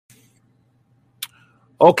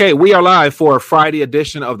Okay, we are live for a Friday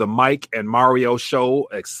edition of the Mike and Mario Show.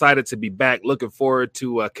 Excited to be back. Looking forward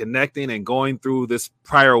to connecting and going through this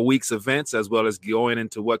prior week's events as well as going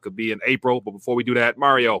into what could be in April. But before we do that,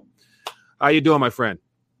 Mario, how you doing, my friend?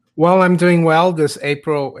 Well, I'm doing well this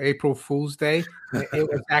April Fool's Day. It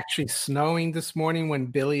was actually snowing this morning when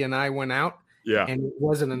Billy and I went out. Yeah. And it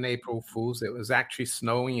wasn't an April Fool's. It was actually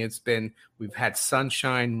snowing. We've had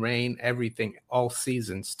sunshine, rain, everything, all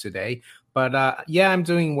seasons today. But yeah, I'm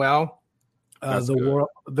doing well.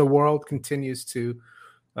 The world continues to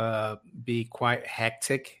be quite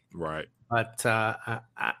hectic. Right. But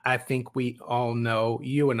I think we all know,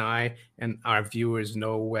 you and I and our viewers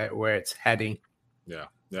know where it's heading. Yeah.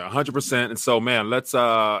 Yeah, 100%. And so, man, let's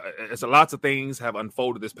it's lots of things have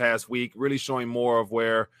unfolded this past week, really showing more of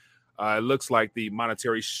where it looks like the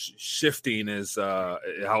monetary shifting is how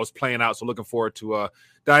it's playing out. So looking forward to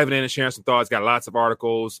diving in and sharing some thoughts. Got lots of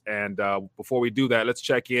articles. And before we do that, let's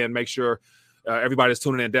check in, make sure everybody's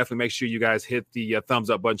tuning in. Definitely make sure you guys hit the thumbs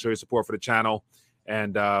up button, show your support for the channel.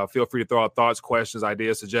 And feel free to throw out thoughts, questions,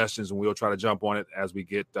 ideas, suggestions, and we'll try to jump on it as we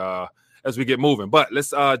get moving. But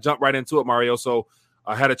let's jump right into it, Mario. So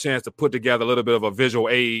I had a chance to put together a little bit of a visual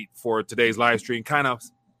aid for today's live stream, kind of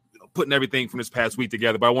putting everything from this past week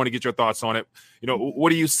together. But I want to get your thoughts on it. You know,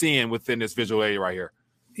 what are you seeing within this visual aid right here?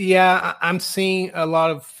 Yeah, I'm seeing a lot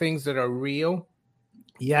of things that are real.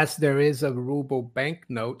 Yes, there is a ruble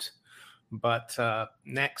banknote, but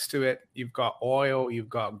next to it, you've got oil, you've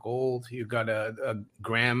got gold, you've got a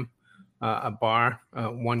gram, a bar,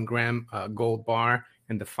 1 gram gold bar,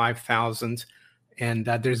 and the 5,000. And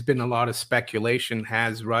there's been a lot of speculation.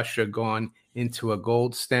 Has Russia gone into a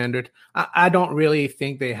gold standard? I don't really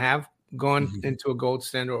think they have gone into a gold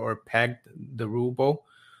standard or pegged the ruble.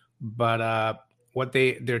 But what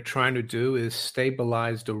they're trying to do is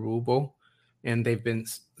stabilize the ruble. And they've been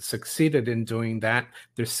succeeded in doing that.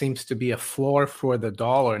 There seems to be a floor for the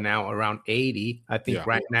dollar now around 80. I think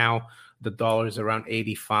right now the dollar is around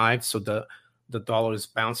 85. So the dollar is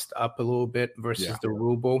bounced up a little bit versus the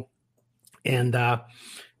ruble. And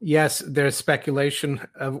yes, there's speculation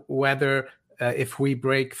of whether if we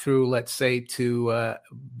break through, let's say, to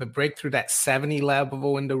break through that 70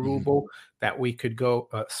 level in the ruble, that we could go,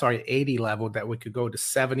 80 level, that we could go to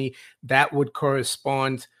 70. That would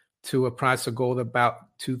correspond to a price of gold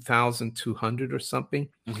about 2,200 or something.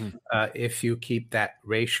 If you keep that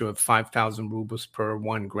ratio of 5,000 rubles per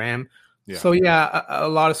 1 gram. Yeah. So, yeah, a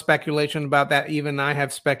lot of speculation about that. Even I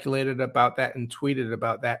have speculated about that and tweeted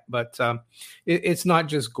about that. But it's not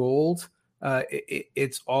just gold.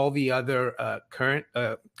 It's all the other current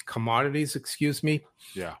commodities,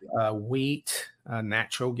 Yeah. Wheat,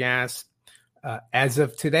 natural gas. As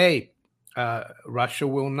of today, Russia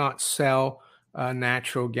will not sell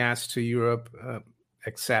natural gas to Europe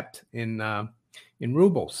except in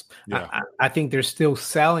rubles. Yeah. I think they're still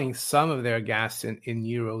selling some of their gas in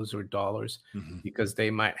euros or dollars because they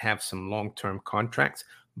might have some long-term contracts.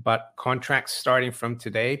 But contracts starting from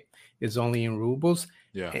today is only in rubles.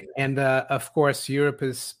 Yeah. And of course, Europe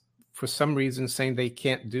is for some reason saying they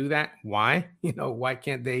can't do that. Why? Why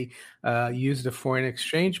can't they use the foreign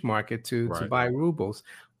exchange market to buy rubles?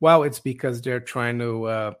 Well, it's because they're trying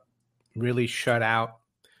to really shut out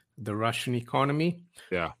the Russian economy.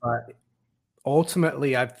 Yeah.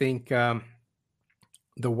 Ultimately, I think the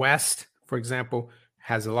West, for example,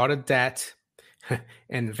 has a lot of debt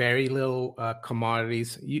and very little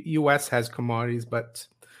commodities. U.S. has commodities, but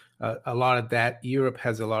a lot of debt. Europe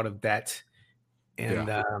has a lot of debt,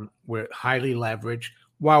 and we're highly leveraged.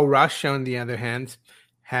 While Russia, on the other hand,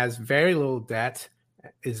 has very little debt,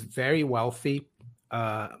 is very wealthy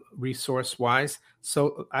resource-wise.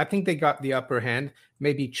 So I think they got the upper hand.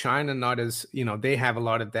 Maybe China, not as, they have a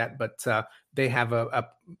lot of debt, but they have a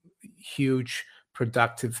huge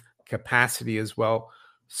productive capacity as well.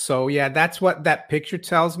 So, yeah, that's what that picture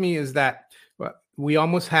tells me, is that we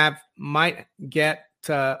almost might get,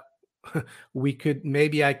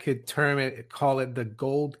 maybe I could call it the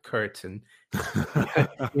gold curtain, because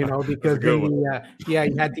you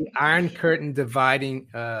had the Iron Curtain dividing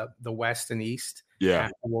the West and East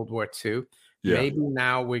after World War II. Yeah. Maybe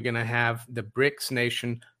now we're going to have the BRICS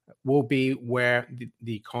nation will be where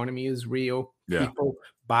the economy is real. Yeah. People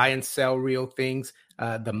buy and sell real things.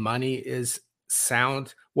 The money is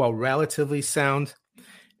sound, relatively sound.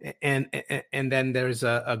 And then there's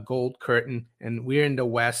a gold curtain. And we're in the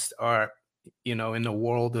West are, in the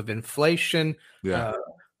world of inflation,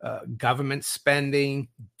 government spending,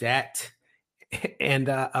 debt, and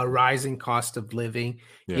a rising cost of living.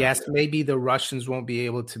 Yeah. Yes, maybe the Russians won't be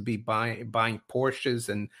able to be buying Porsches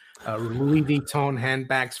and Louis Vuitton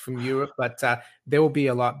handbags from Europe, but they will be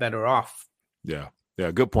a lot better off. Yeah. Yeah,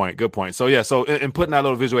 good point. Good point. So yeah, so in putting that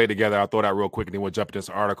little visual aid together, I'll throw that real quick and then we'll jump into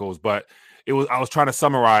some articles. But I was trying to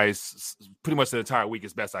summarize pretty much the entire week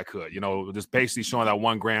as best I could. Just basically showing that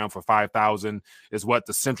 1 gram for 5,000 is what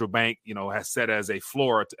the central bank, has set as a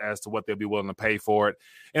floor as to what they'll be willing to pay for it.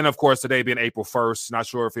 And of course, today being April 1st, not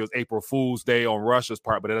sure if it was April Fool's Day on Russia's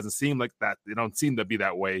part, but it doesn't seem like that. It don't seem to be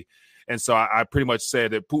that way. And so I pretty much said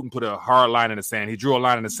that Putin put a hard line in the sand. He drew a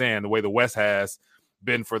line in the sand the way the West has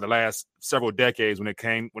been for the last several decades when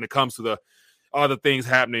it comes to the other things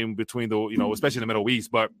happening between the, especially in the Middle East.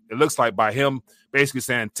 But it looks like by him basically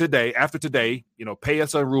saying after today, pay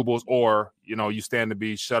us in rubles or, you stand to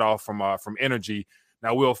be shut off from energy.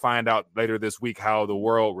 Now we'll find out later this week how the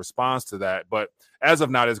world responds to that. But as of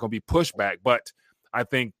now, there's going to be pushback. But I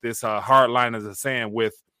think this hard line is saying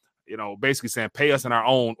with, basically saying pay us in our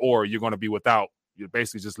own or you're going to be without. It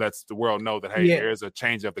basically just lets the world know that, hey, there's a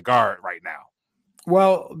change of the guard right now.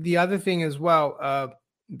 Well, the other thing as well,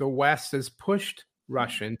 the West has pushed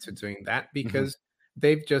Russia into doing that because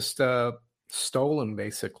they've just stolen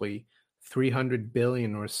basically 300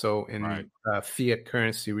 billion or so in fiat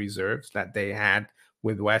currency reserves that they had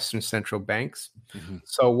with Western central banks.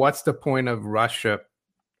 So what's the point of Russia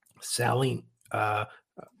selling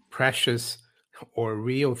precious or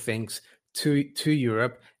real things to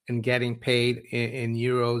Europe and getting paid in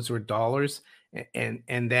euros or dollars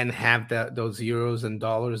and then have those euros and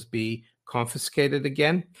dollars be confiscated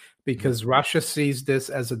again, because Russia sees this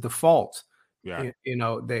as a default. Yeah,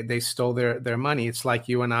 they stole their money. It's like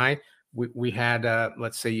you and I. We had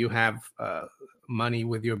let's say you have money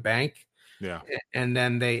with your bank, and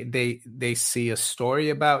then they see a story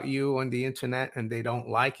about you on the internet and they don't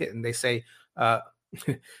like it and they say,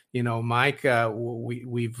 Mike,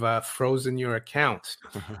 we've frozen your account.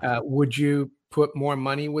 Would you put more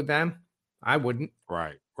money with them? I wouldn't.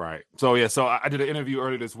 Right. So I did an interview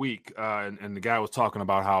earlier this week, and the guy was talking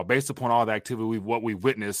about how, based upon all the activity, what we've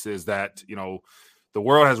witnessed is that the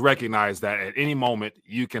world has recognized that at any moment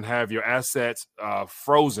you can have your assets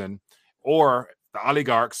frozen, or the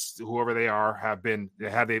oligarchs, whoever they are, have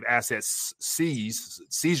their assets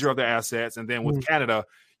seizure of their assets, and then with Canada,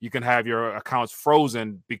 you can have your accounts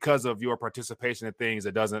frozen because of your participation in things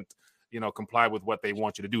that doesn't comply with what they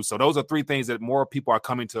want you to do. So those are 3 things that more people are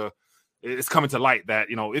coming to. It's coming to light that,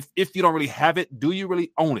 if you don't really have it, do you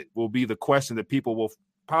really own it, will be the question that people will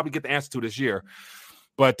probably get the answer to this year.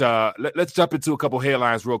 But let's jump into a couple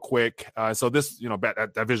headlines real quick. So this,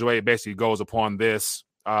 that visual aid basically goes upon this.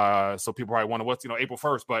 So people probably wonder what's, April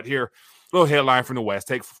 1st. But here, little headline from the West.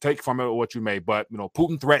 Take from it what you may. But,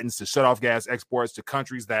 Putin threatens to shut off gas exports to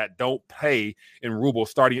countries that don't pay in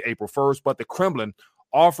rubles starting April 1st. But the Kremlin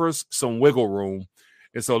offers some wiggle room.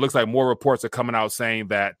 And so it looks like more reports are coming out saying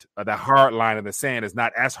that the hard line in the sand is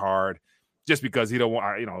not as hard, just because he don't want,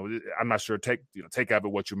 I'm not sure, take of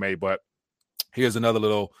it what you may. But here's another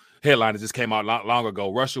little headline that just came out long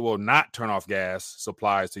ago. Russia will not turn off gas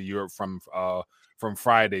supplies to Europe from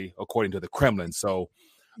Friday, according to the Kremlin. So,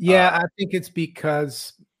 I think it's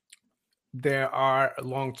because there are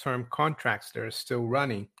long-term contracts that are still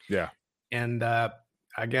running. Yeah. And I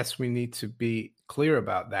guess we need to be clear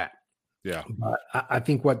about that. Yeah. But I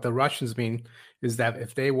think what the Russians mean is that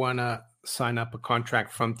if they want to sign up a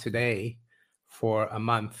contract from today for a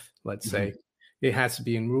month, let's say, it has to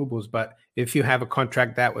be in rubles. But if you have a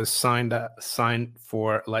contract that was signed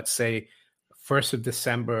for, let's say, 1st of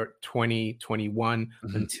December 2021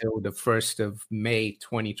 until the 1st of May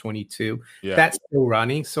 2022, that's still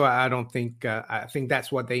running. So I don't think I think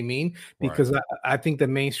that's what they mean, because I think the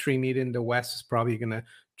mainstream media in the West is probably going to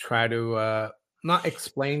try to not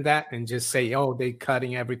explain that and just say, oh, they're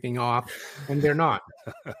cutting everything off, and they're not.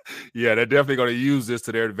 Yeah, they're definitely going to use this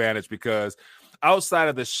to their advantage, because outside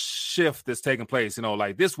of the shift that's taking place,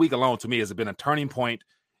 like this week alone to me has been a turning point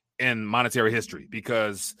in monetary history,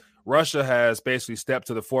 because Russia has basically stepped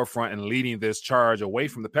to the forefront and leading this charge away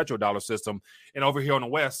from the petrodollar system. And over here in the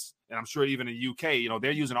West, and I'm sure even in the UK, they're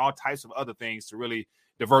using all types of other things to really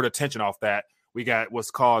divert attention off that. We got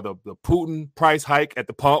what's called the Putin price hike at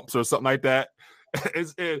the pumps or something like that.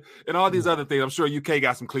 And all these other things. I'm sure UK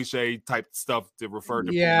got some cliche type stuff to refer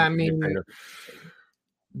to. Yeah, I mean,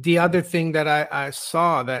 the other thing that I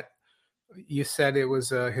saw, that you said it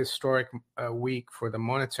was a historic week for the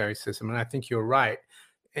monetary system, and I think you're right.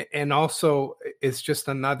 And also, it's just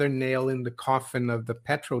another nail in the coffin of the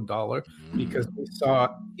petrodollar, because we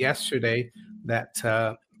saw yesterday that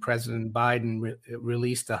President Biden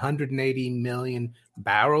released 180 million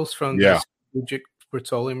barrels from the strategic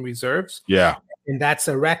petroleum reserves. Yeah. And that's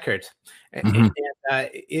a record. And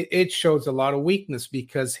it shows a lot of weakness,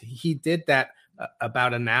 because he did that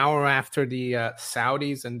about an hour after the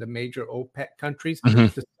Saudis and the major OPEC countries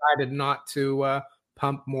decided not to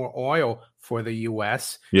pump more oil for the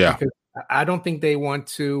U.S. Yeah. Because I don't think they want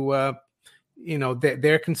to,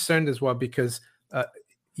 they're concerned as well because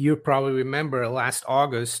you probably remember last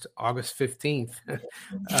August 15th,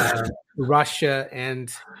 Russia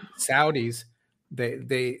and Saudis,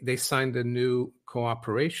 they signed a new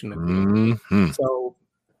cooperation agreement. So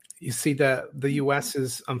you see the U.S.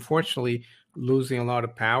 is unfortunately losing a lot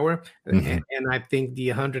of power. And I think the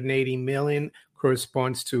 180 million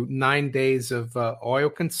corresponds to 9 days of oil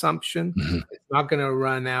consumption. It's not going to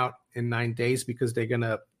run out in 9 days because they're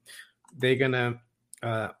gonna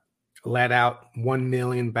let out 1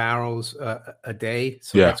 million barrels a day.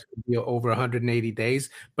 So that's going to be over 180 days,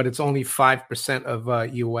 but it's only 5%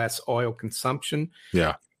 of U.S. oil consumption.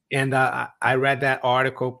 Yeah. And I read that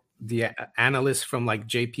article, the analysts from like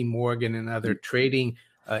JP Morgan and other trading,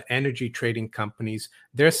 energy trading companies,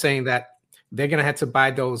 they're saying that they're going to have to buy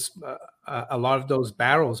those, a lot of those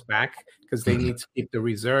barrels back because they need to keep the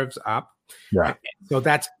reserves up. Yeah. So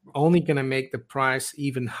that's only going to make the price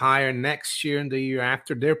even higher next year and the year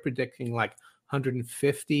after. They're predicting like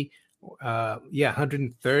 150,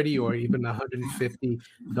 130 or even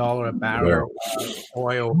 $150 a barrel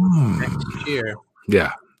oil next year.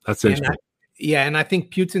 Yeah, that's interesting. And I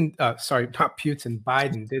think Biden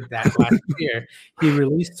did that last year. He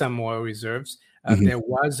released some oil reserves. There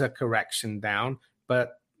was a correction down,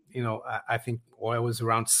 but I think oil was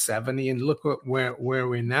around 70, and look where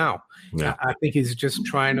we're now. Yeah. I think he's just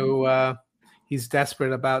trying to. He's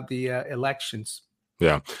desperate about the elections.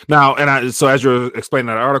 Yeah. Now, so as you're explaining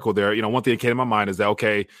that article there, one thing that came to my mind is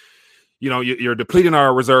that you're depleting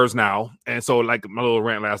our reserves now, and so like my little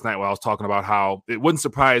rant last night, while I was talking about how it wouldn't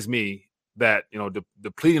surprise me that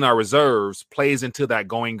depleting our reserves plays into that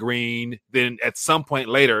going green. Then at some point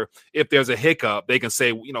later, if there's a hiccup, they can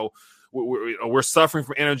say, we're suffering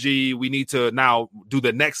from energy. We need to now do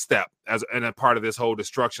the next step as a part of this whole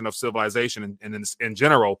destruction of civilization and in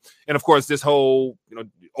general. And of course, this whole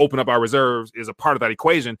open up our reserves is a part of that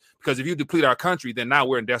equation, because if you deplete our country, then now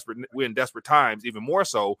we're in desperate times, even more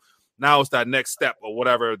so. Now it's that next step or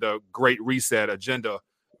whatever the Great Reset agenda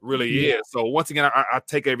really is. So once again, I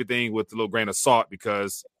take everything with a little grain of salt,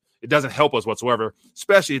 because it doesn't help us whatsoever,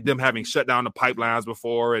 especially them having shut down the pipelines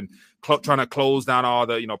before and trying to close down all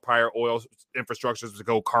the prior oil infrastructures to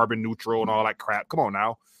go carbon neutral and all that crap. Come on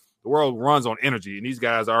now. The world runs on energy, and these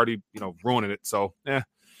guys are already ruining it. So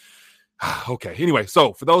okay. Anyway,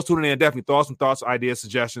 so for those tuning in, definitely throw some thoughts, ideas,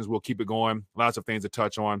 suggestions. We'll keep it going. Lots of things to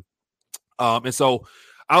touch on. And so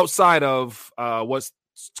outside of what's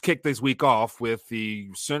kicked this week off with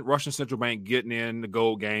the Russian central bank getting in the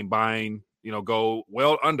gold game, buying gold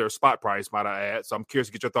well under spot price, might I add. So I'm curious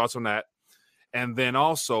to get your thoughts on that. And then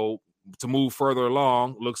also to move further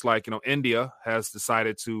along, looks like, India has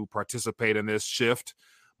decided to participate in this shift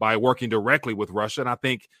by working directly with Russia. And I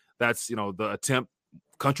think that's, the attempt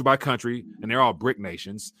country by country, and they're all BRIC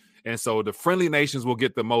nations. And so the friendly nations will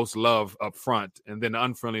get the most love up front, and then the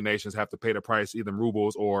unfriendly nations have to pay the price, either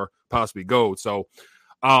rubles or possibly gold. So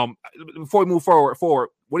before we move forward,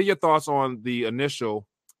 what are your thoughts on the initial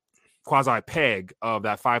quasi-peg of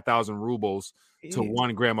that 5,000 rubles to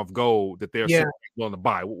 1 gram of gold that they're willing to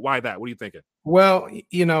buy? Why that? What are you thinking? Well,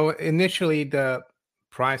 initially the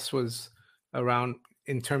price was around,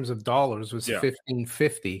 in terms of dollars, was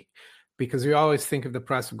 $15.50, because we always think of the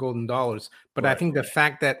price of gold in dollars. But right. I think the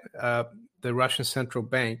fact that the Russian central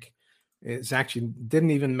bank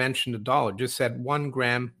didn't even mention the dollar, just said 1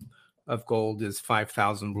 gram of gold is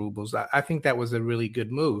 5,000 rubles. I think that was a really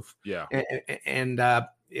good move. Yeah. And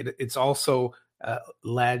it's also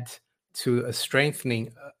led to a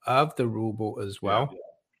strengthening of the ruble as well.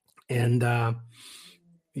 Yeah. And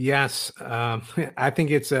yes, I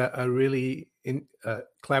think it's a really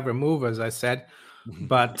clever move, as I said.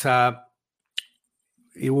 But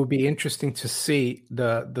it will be interesting to see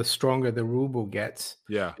the stronger the ruble gets.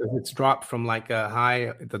 Yeah, it's dropped from like a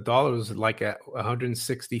high. The dollar was like at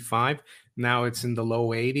 165. Now it's in the low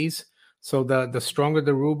 80s. So the stronger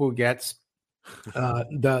the ruble gets,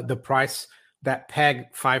 the price, that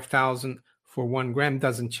peg 5,000 for 1 gram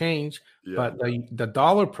doesn't change, but the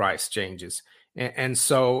dollar price changes, and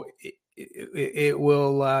so it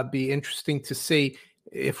will be interesting to see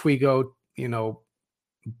if we go,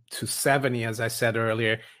 to 70, as I said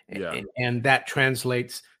earlier, and that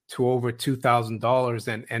translates to over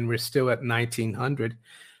 $2,000, and we're still at 1,900.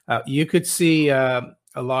 You could see a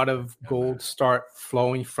lot of gold start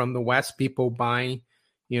flowing from the West, people buying,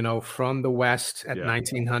 from the West at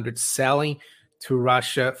 1,900, selling to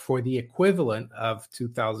Russia for the equivalent of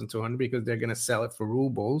 2,200 because they're going to sell it for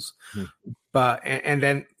rubles. But and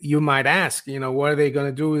then you might ask, what are they going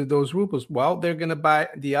to do with those rubles? Well, they're going to buy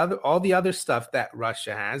all the other stuff that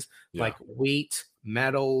Russia has, like wheat,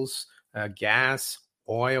 metals, gas,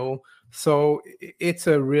 oil. So it's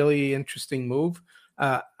a really interesting move.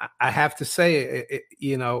 I have to say,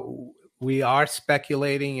 we are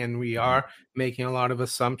speculating and we are making a lot of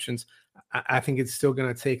assumptions. I think it's still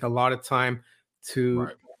going to take a lot of time to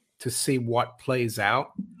see what plays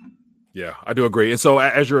out. Yeah, I do agree. And so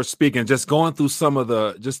as you're speaking, just going through some of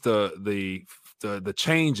the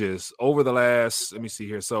changes over the last, let me see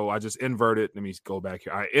here. So I just inverted, let me go back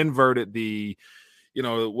here. I inverted the,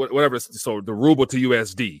 whatever. So the ruble to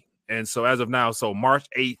USD. And so as of now, so March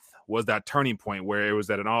 8th was that turning point where it was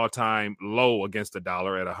at an all-time low against the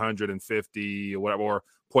dollar at 150 or whatever, or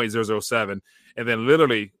 0.007. And then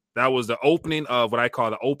literally that was the opening of what I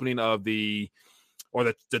call the opening of the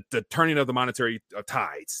turning of the monetary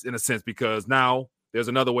tides, in a sense, because now there's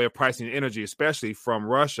another way of pricing energy, especially from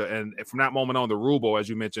Russia. And from that moment on, the ruble, as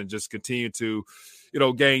you mentioned, just continued to,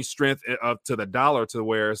 gain strength up to the dollar, to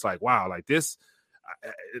where it's like, wow, like this.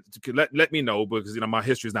 Let me know, because my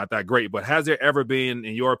history is not that great. But has there ever been,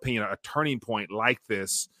 in your opinion, a turning point like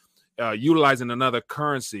this, utilizing another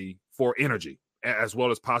currency for energy, as well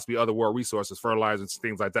as possibly other world resources, fertilizers,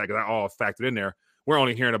 things like that? Because that all factored in there. We're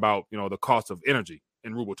only hearing about the cost of energy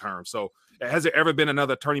in ruble terms. So has there ever been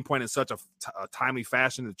another turning point in such a timely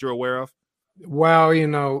fashion that you're aware of? Well,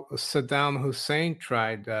 Saddam Hussein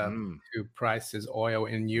tried to price his oil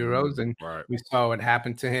in euros, and we saw what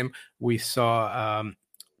happened to him. We saw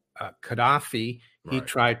Gaddafi. He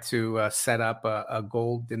tried to set up a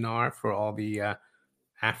gold dinar for all the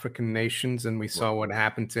African nations, and we saw what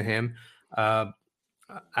happened to him. I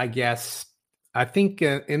think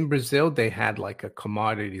in Brazil, they had like a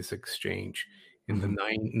commodities exchange in the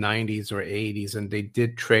 90s or 80s, and they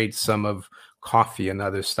did trade some of coffee and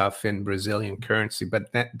other stuff in Brazilian currency,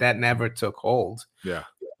 but that never took hold. Yeah.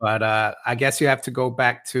 But I guess you have to go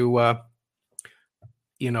back to, early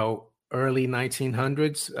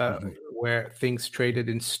 1900s where things traded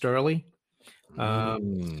in sterling.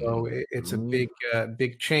 So it's a big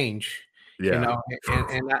change. Yeah.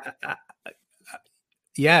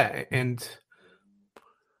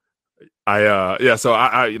 So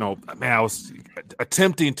I was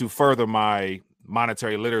attempting to further my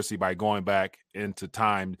monetary literacy by going back into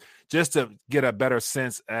time, just to get a better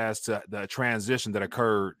sense as to the transition that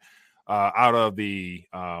occurred out of the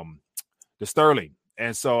sterling.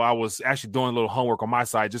 And so I was actually doing a little homework on my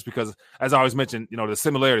side, just because, as I always mentioned, the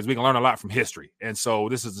similarities, we can learn a lot from history. And so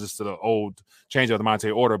this is just the old change of the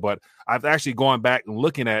monetary order. But I've actually gone back and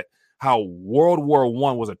looking at how World War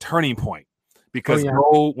I was a turning point, because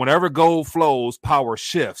whenever gold flows, power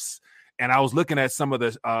shifts. And I was looking at some of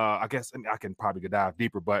the, I can probably dive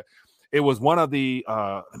deeper, but it was one of the,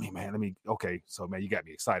 okay. So man, you got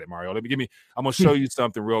me excited, Mario. I'm going to show you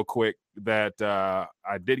something real quick that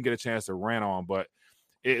I didn't get a chance to rant on, but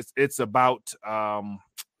it's about,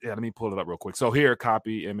 let me pull it up real quick. So here,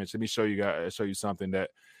 copy image. Let me show you something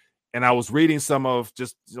that, and I was reading some of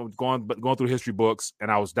just, going through history books,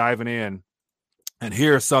 and I was diving in, and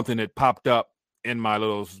here's something that popped up in my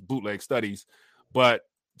little bootleg studies, but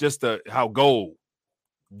just how gold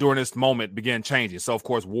during this moment began changing. So of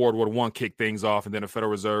course, World War I kicked things off, and then the Federal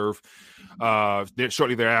Reserve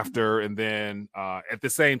shortly thereafter. And then at the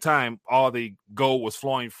same time, all the gold was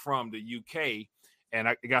flowing from the UK. And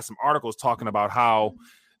I got some articles talking about how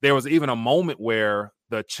there was even a moment where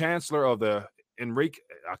the chancellor of the Enrique,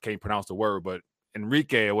 I can't pronounce the word, but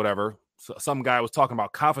Enrique or whatever, some guy was talking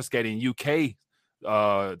about confiscating UK,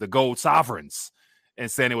 the gold sovereigns, and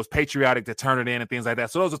saying it was patriotic to turn it in and things like that.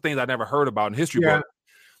 So those are things I never heard about in history book.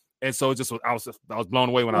 And so I was blown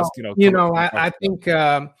away when I was, I think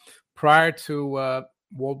prior to World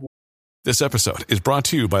War. This episode is brought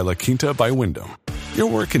to you by La Quinta by Wyndham. Your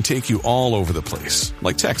work can take you all over the place,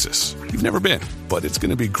 like Texas. You've never been, but it's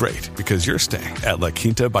going to be great because you're staying at La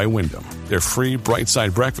Quinta by Wyndham. Their free Bright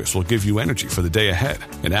Side breakfast will give you energy for the day ahead.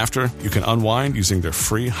 And after, you can unwind using their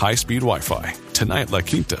free high-speed Wi-Fi. Tonight, La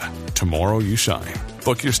Quinta. Tomorrow, you shine.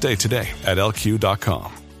 Book your stay today at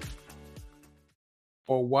lq.com.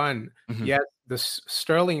 For one, yes, the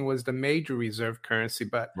sterling was the major reserve currency,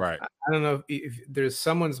 but I don't know if there's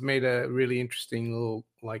someone's made a really interesting little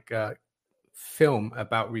film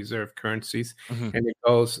about reserve currencies, and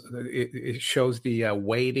it shows the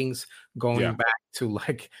weightings going back to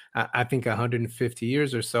I think 150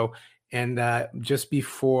 years or so. And just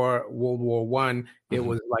before World War I, it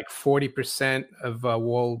was like 40% of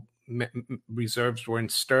world reserves were in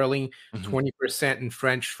sterling, 20% in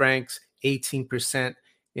French francs, 18%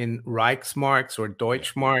 in Reichsmarks or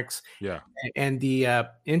Deutschmarks. Yeah. And the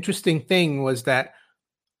interesting thing was that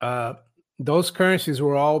those currencies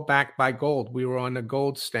were all backed by gold. We were on a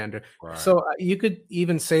gold standard. Right. So you could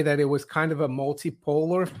even say that it was kind of a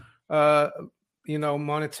multipolar,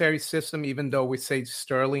 monetary system, even though we say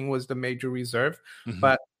sterling was the major reserve. Mm-hmm.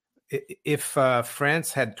 But if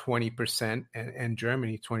France had 20% and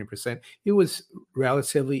Germany 20%, it was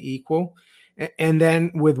relatively equal. And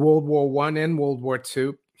then with World War I and World War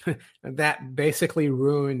II, that basically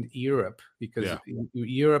ruined Europe because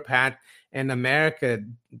Europe had, and America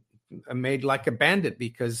made like a bandit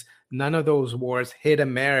because none of those wars hit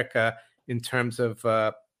America in terms of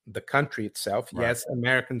the country itself. Right. Yes,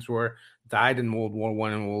 Americans died in World War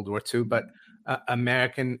I and World War II, but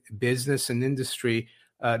American business and industry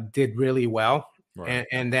did really well. Right.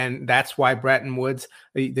 And then that's why Bretton Woods,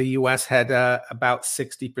 the U.S. had about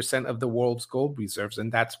 60% of the world's gold reserves.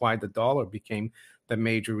 And that's why the dollar became the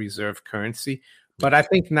major reserve currency. But I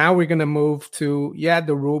think now we're going to move to,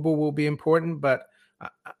 the ruble will be important, but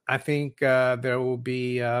I think there will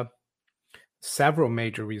be several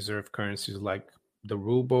major reserve currencies like the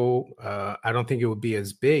ruble. I don't think it would be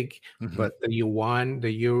as big, but the yuan,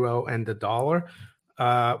 the euro, and the dollar.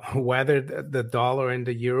 Whether the dollar and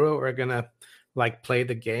the euro are going to play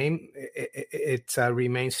the game, it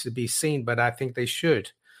remains to be seen, but I think they should.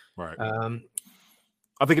 Right.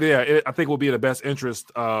 I think I think it will be in the best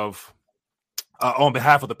interest of on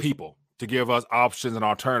behalf of the people to give us options and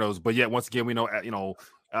alternatives. But yet, once again, we know,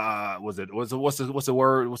 what's the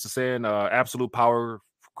word? What's the saying? Absolute power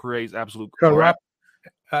creates absolute corrupt.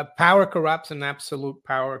 Power corrupts, and absolute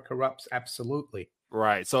power corrupts absolutely.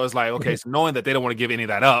 Right. So it's like, okay, so knowing that they don't want to give any of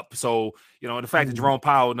that up. So, the fact that Jerome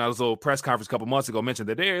Powell in his little press conference a couple months ago mentioned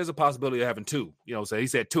that there is a possibility of having two, so he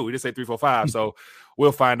said two, he didn't say 3, 4, 5. So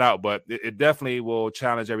we'll find out, but it definitely will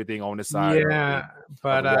challenge everything on this side. Yeah.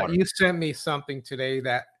 But you sent me something today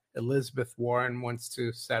that Elizabeth Warren wants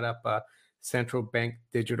to set up a central bank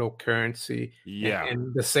digital currency. Yeah.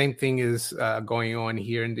 And the same thing is going on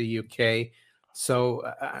here in the UK. So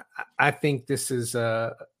I think this is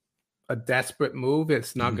a desperate move.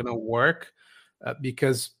 It's not going to work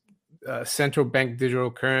because central bank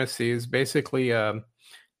digital currency is basically a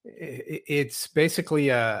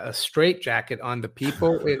straitjacket on the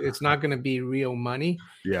people. It's not going to be real money.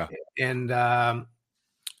 Yeah. And I'm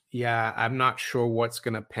not sure what's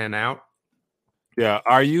going to pan out. Yeah.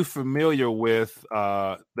 Are you familiar with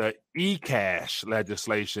the eCash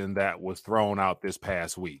legislation that was thrown out this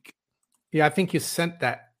past week? Yeah, I think you sent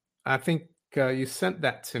that. I think you sent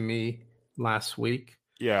that to me last week.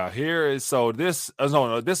 Yeah, this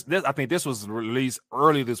I think this was released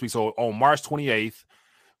early this week. So on March 28th,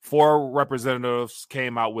 4 representatives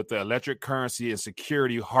came out with the Electric Currency and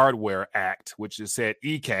Security Hardware Act, which is said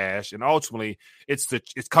eCash, and ultimately it's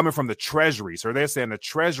coming from the Treasury. So they're saying the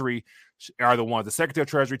Treasury are the ones, the Secretary of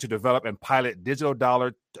Treasury, to develop and pilot digital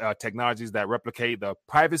dollar technologies that replicate the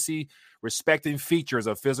privacy respecting features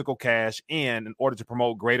of physical cash in order to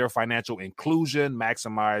promote greater financial inclusion,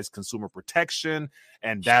 maximize consumer protection,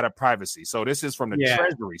 and data privacy. So this is from the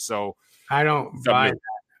Treasury. So I don't buy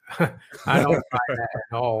that. I don't buy that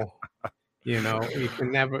at all. You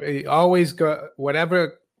can never always go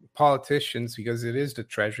whatever politicians, because it is the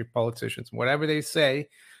Treasury politicians, whatever they say,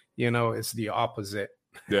 it's the opposite.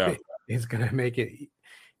 Yeah. It's gonna make it,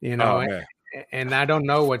 and I don't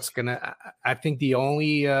know what's gonna. I think the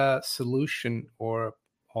only solution or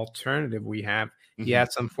alternative we have,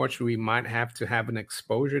 yes, unfortunately, we might have to have an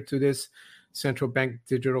exposure to this central bank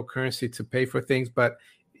digital currency to pay for things. But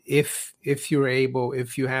if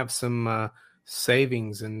you have some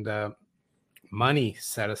savings and money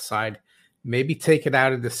set aside, maybe take it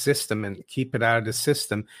out of the system and keep it out of the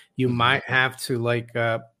system. You might have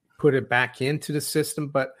to put it back into the system,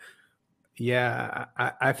 but. Yeah,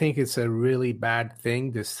 I think it's a really bad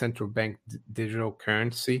thing, this central bank digital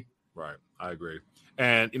currency. Right. I agree.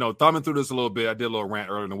 And, thumbing through this a little bit, I did a little rant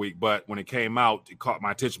earlier in the week, but when it came out, it caught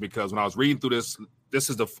my attention because when I was reading through this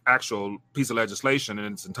is the actual piece of legislation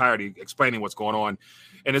in its entirety explaining what's going on.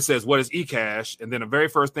 And it says, what is eCash? And then the very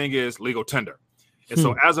first thing is legal tender. And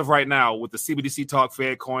so as of right now, with the CBDC talk,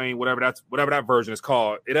 FedCoin, whatever that version is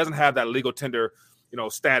called, it doesn't have that legal tender,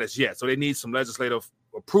 status yet. So they need some legislative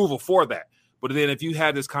approval for that. But then if you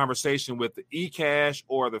had this conversation with the eCash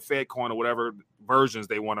or the FedCoin or whatever versions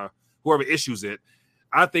they want to, whoever issues it,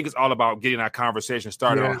 I think it's all about getting that conversation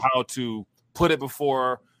started on how to put it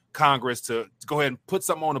before Congress to go ahead and put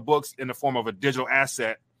something on the books in the form of a digital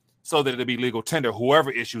asset so that it'll be legal tender, whoever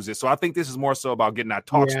issues it. So I think this is more so about getting that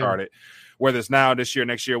talk started, whether it's now, this year,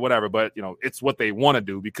 next year, whatever. But, it's what they want to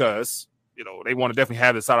do because they want to definitely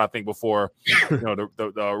have this out, I think, before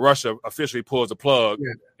the Russia officially pulls the plug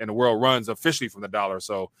and the world runs officially from the dollar.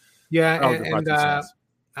 So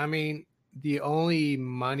I mean, the only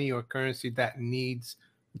money or currency that needs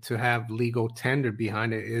to have legal tender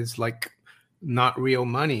behind it is like not real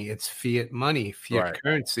money. It's fiat money, fiat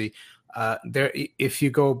currency. If you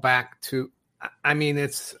go back to, I mean,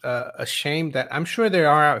 it's a shame that I'm sure there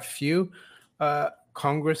are a few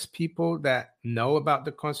Congress people that know about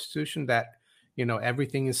the Constitution, that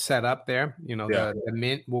everything is set up there. The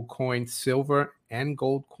mint will coin silver and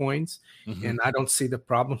gold coins, and I don't see the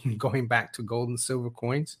problem going back to gold and silver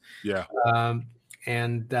coins.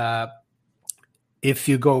 If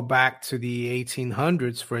you go back to the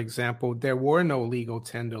 1800s, for example, there were no legal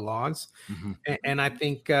tender laws, and I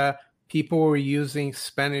think people were using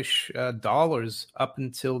Spanish dollars up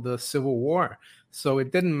until the Civil War. So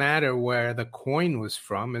it didn't matter where the coin was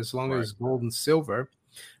from, as long as gold and silver.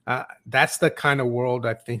 That's the kind of world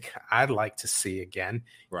I think I'd like to see again.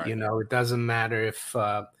 It doesn't matter if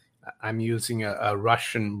I'm using a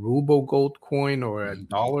Russian ruble gold coin or a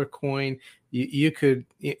dollar coin. You could,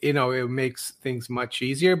 it makes things much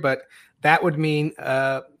easier, but that would mean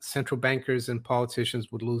central bankers and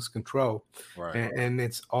politicians would lose control. And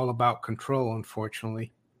it's all about control,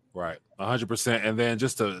 unfortunately. 100%. And then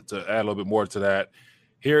just to add a little bit more to that,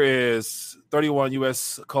 here is 31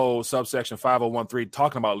 U.S. Code subsection 5013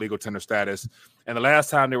 talking about legal tender status. And the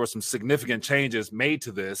last time there were some significant changes made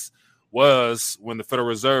to this was when the Federal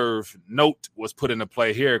Reserve note was put into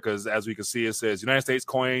play here, because as we can see, it says United States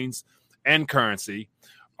coins and currency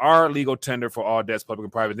are legal tender for all debts, public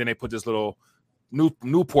and private. Then they put this little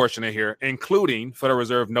new portion in here, including Federal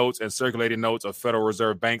Reserve notes and circulating notes of Federal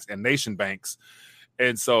Reserve banks and nation banks.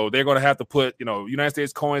 And so they're going to have to put, United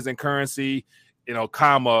States coins and currency,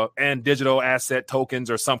 comma, and digital asset tokens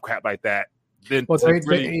or some crap like that. Then keep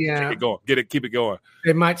it going. Keep it going.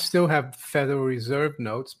 They might still have Federal Reserve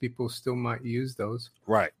notes. People still might use those.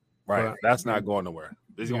 Right. But, that's not going nowhere.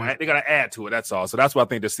 They got to add to it. That's all. So that's what I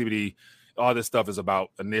think the CBD, all this stuff is about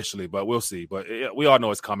initially, but we'll see. But we all know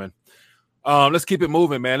it's coming. Let's keep it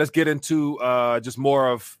moving, man. Let's get into just more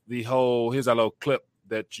of the whole. Here's our little clip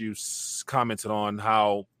that you commented on,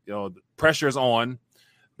 how the pressure is on.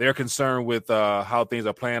 They're concerned with how things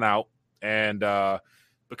are playing out, and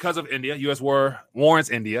because of India, U.S. warns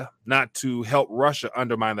India not to help Russia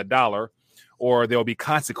undermine the dollar, or there will be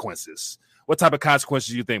consequences. What type of consequences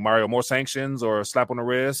do you think, Mario? More sanctions or a slap on the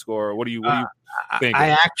wrist, or what do you think? I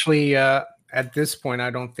actually, at this point, I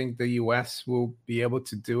don't think the U.S. will be able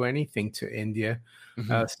to do anything to India,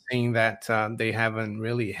 seeing that they haven't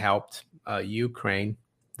really helped Ukraine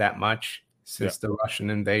that much since the Russian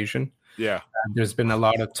invasion. There's been a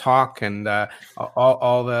lot of talk, and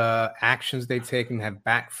all the actions they've taken have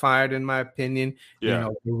backfired, in my opinion.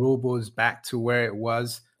 The ruble is back to where it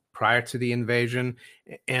was prior to the invasion,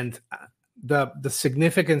 and the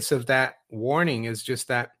significance of that warning is just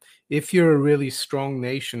that if you're a really strong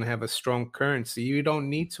nation, have a strong currency, you don't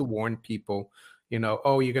need to warn people,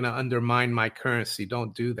 oh, you're going to undermine my currency.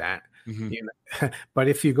 Don't do that. But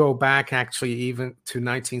if you go back actually even to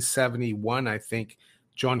 1971, I think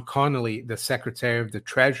John Connolly, the Secretary of the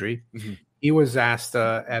Treasury, he was asked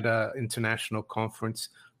at an international conference,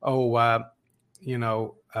 what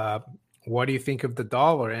do you think of the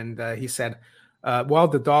dollar? And he said, well,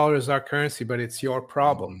 the dollar is our currency, but it's your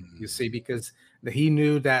problem, you see, because he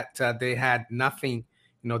knew that they had nothing.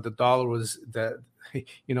 The dollar was the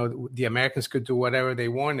Americans could do whatever they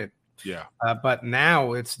wanted. But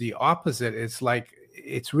now it's the opposite. It's like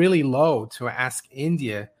it's really low to ask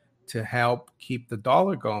India to help keep the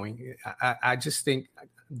dollar going. I just think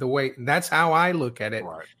that's how I look at it.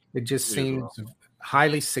 It just seems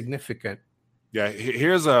highly significant.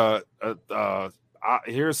 Here's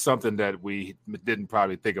here's something that we didn't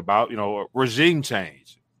probably think about, regime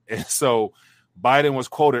change. And so Biden was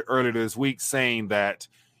quoted earlier this week saying that,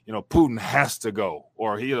 Putin has to go,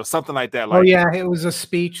 or something like that. It was a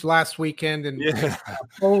speech last weekend in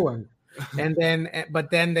Poland. And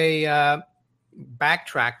then they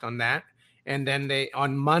backtracked on that. And then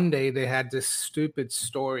on Monday, they had this stupid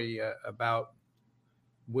story about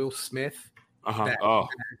Will Smith that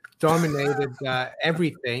dominated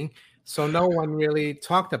everything. So no one really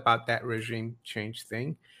talked about that regime change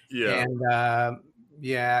thing. And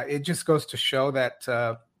it just goes to show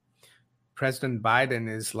that President Biden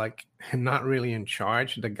is like not really in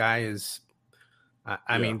charge. The guy is,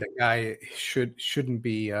 the guy shouldn't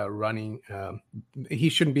be running. He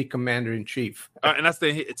shouldn't be commander in chief. And that's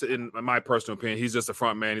it's in my personal opinion. He's just a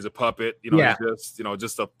front man. He's a puppet. He's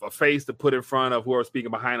just a face to put in front of whoever's speaking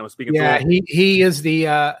behind him. Speaking. He is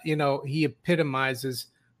the. He epitomizes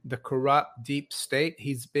the corrupt deep state.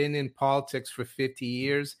 He's been in politics for 50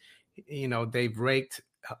 years. They've raked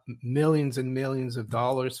millions and millions of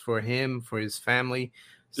dollars for him, for his family.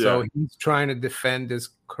 So he's trying to defend this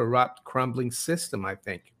corrupt, crumbling system, I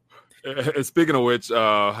think. And speaking of which,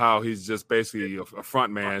 how he's just basically a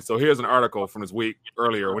front man. So here's an article from this week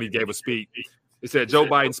earlier when he gave a speech. It said Joe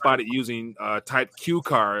Biden spotted using typed cue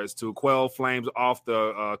cards to quell flames off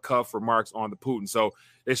the cuff remarks on the Putin. So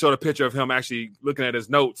they showed a picture of him actually looking at his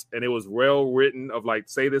notes, and it was well written of like,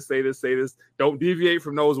 say this, say this, say this. Don't deviate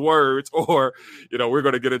from those words, or we're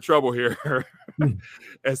going to get in trouble here.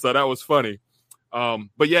 And so that was funny.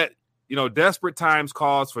 But yet, desperate times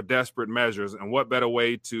calls for desperate measures, and what better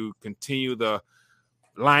way to continue the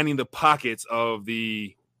lining the pockets of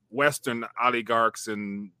the Western oligarchs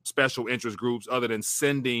and special interest groups other than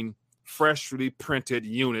sending freshly printed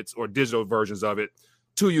units or digital versions of it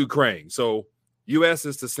to Ukraine. So U.S.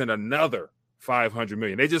 is to send another $500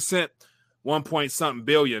 million. They just sent 1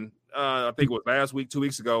 billion, I think it was last week, 2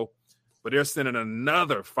 weeks ago, but they're sending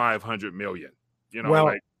another $500 million.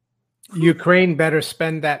 Ukraine better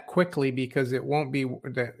spend that quickly, because it won't be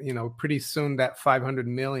that, pretty soon that 500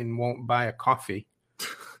 million won't buy a coffee.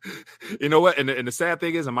 You know what? And the sad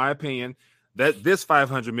thing is, in my opinion, that this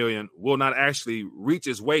 500 million will not actually reach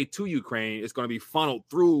its way to Ukraine. It's going to be funneled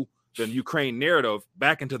through the Ukraine narrative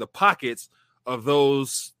back into the pockets of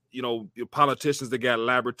those, politicians that got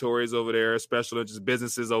laboratories over there, special interest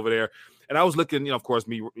businesses over there. And I was looking, of course,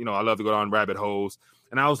 I love to go down rabbit holes.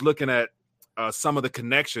 And I was looking at some of the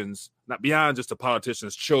connections, not beyond just the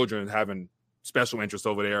politicians' children having special interest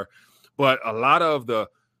over there, but a lot of the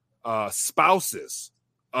spouses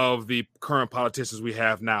of the current politicians we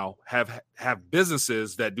have now have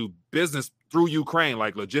businesses that do business through Ukraine,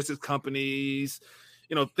 like logistics companies,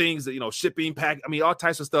 things that, shipping, all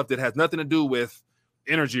types of stuff that has nothing to do with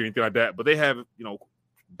energy or anything like that. But they have,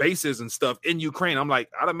 bases and stuff in Ukraine. I'm like,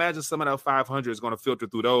 I'd imagine some of that 500 is going to filter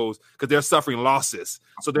through those because they're suffering losses.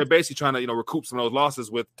 So they're basically trying to, recoup some of those losses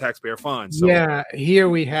with taxpayer funds. So. Yeah, here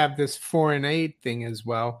we have this foreign aid thing as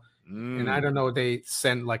well. And I don't know, they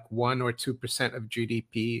send like 1 or 2% of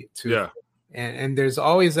GDP to, and there's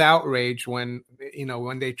always outrage when,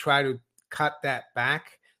 when they try to cut that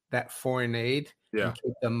back, that foreign aid, and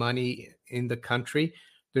keep the money in the country.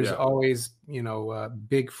 There's always,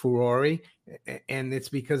 big furore, and it's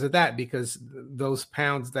because of that, because those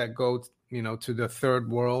pounds that go, to the third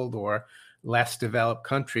world or less developed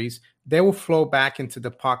countries, they will flow back into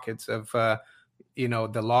the pockets of, the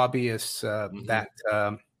lobbyists that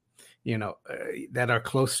are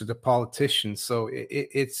close to the politicians. So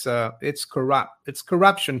it's corrupt. It's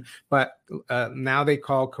corruption, but now they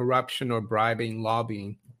call corruption or bribing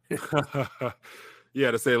lobbying.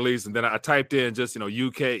 Yeah, to say the least. And then I typed in just,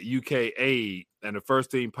 UK aid, and the first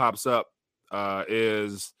thing pops up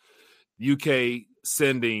is UK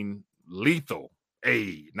sending lethal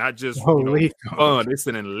aid, not just fun. They're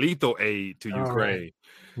sending lethal aid to Ukraine.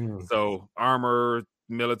 Right. So armor,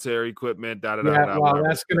 military equipment, well,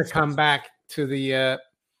 that's going to come back to the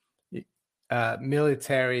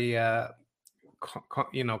military,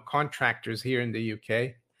 contractors here in the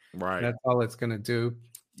UK. Right. That's all it's going to do.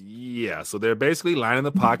 Yeah, so they're basically lining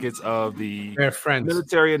the pockets of the their friends,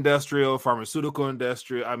 military, industrial, pharmaceutical,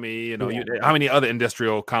 industrial. how many other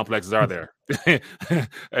industrial complexes are there?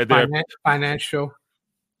 Financial.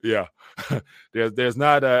 Yeah, there's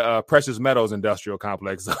not a precious metals industrial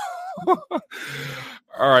complex. All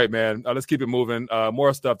right, man. Let's keep it moving.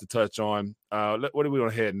 More stuff to touch on. What do we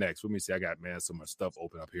want to head next? Let me see. I got so much stuff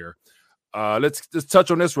open up here. Let's just touch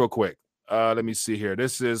on this real quick. Let me see here.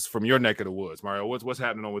 This is from your neck of the woods, Mario. What's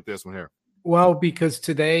happening on with this one here? Well, because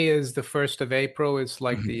today is the 1st of April. It's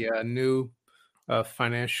like the new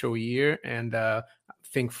financial year. And I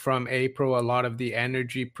think from April, a lot of the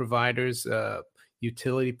energy providers,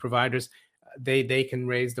 utility providers, they can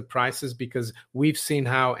raise the prices, because we've seen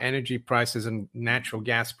how energy prices and natural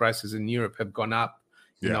gas prices in Europe have gone up,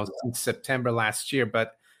 since September last year.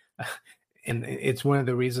 But and it's one of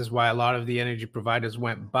the reasons why a lot of the energy providers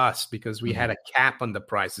went bust, because we had a cap on the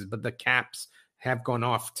prices, but the caps have gone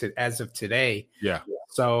off as of today. Yeah.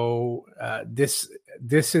 So this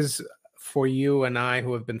is for you and I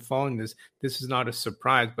who have been following this. This is not a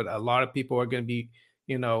surprise, but a lot of people are going to be,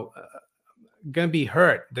 going to be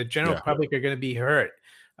hurt. The general public are going to be hurt.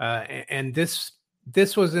 And this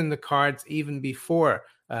was in the cards even before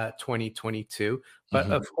 2022. But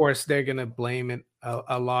of course, they're going to blame it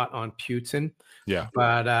a lot on Putin. Yeah.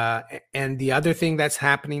 But and the other thing that's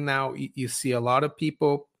happening now, you see a lot of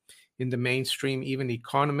people in the mainstream, even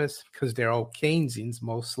economists, because they're all Keynesians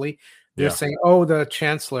mostly, they're saying, oh, the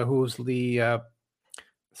chancellor, who's the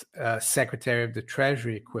Secretary of the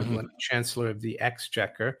Treasury equivalent, Chancellor of the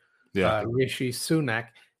Exchequer, Yeah. Rishi Sunak.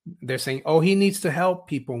 They're saying, oh, he needs to help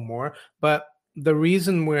people more. But the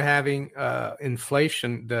reason we're having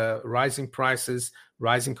inflation, the rising prices,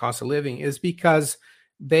 rising cost of living, is because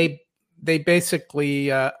they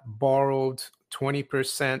basically borrowed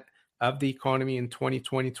 20% of the economy in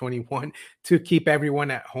 2020-21 to keep everyone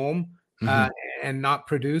at home and not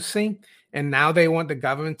producing. And now they want the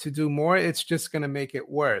government to do more. It's just going to make it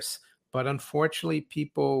worse. But unfortunately,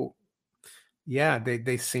 people,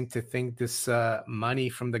 they seem to think this money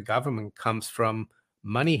from the government comes from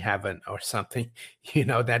money heaven or something,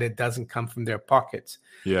 that it doesn't come from their pockets.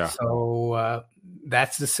 Yeah. So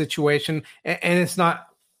that's the situation. And it's not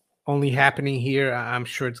only happening here. I'm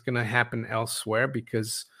sure it's going to happen elsewhere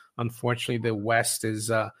because unfortunately the West is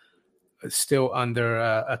still under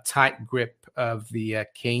a tight grip of the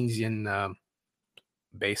Keynesian,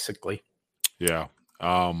 basically. Yeah.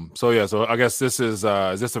 So I guess this is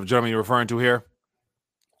this the gentleman you're referring to here?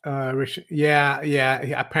 Richard, yeah.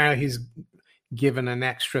 Apparently he's given an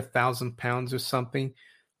extra £1,000 or something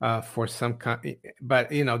for some kind, but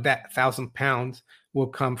that £1,000 will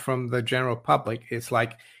come from the general public. It's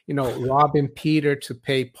like robbing Peter to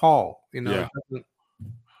pay Paul. Yeah.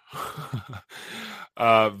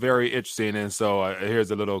 Very interesting. And so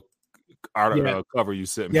here's a little article cover you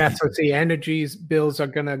sent me. Yeah, so see, energy bills are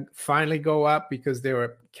going to finally go up because they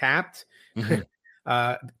were capped.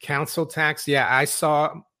 Council tax. Yeah, I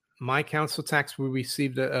saw my council tax. We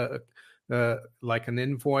received like an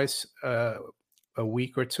invoice a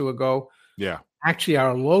week or two ago. Yeah. Actually,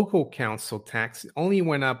 our local council tax only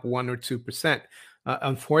went up 1 or 2%.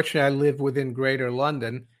 Unfortunately, I live within Greater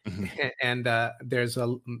London, and there's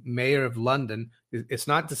a mayor of London. It's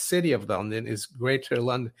not the city of London; it's Greater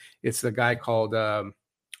London. It's the guy called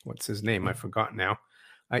what's his name? I forgot now.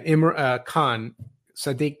 Khan,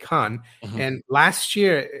 Sadiq Khan. And last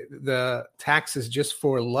year, the taxes just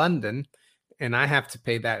for London, and I have to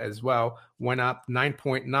pay that as well, went up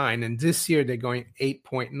 9.9, and this year they're going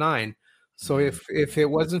 8.9. So if it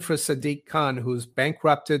wasn't for Sadiq Khan, who's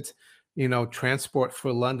bankrupted, transport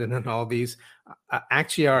for London and all these,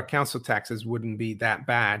 actually our council taxes wouldn't be that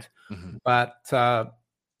bad. But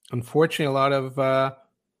unfortunately, a lot of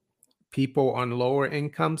people on lower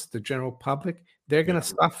incomes, the general public, they're going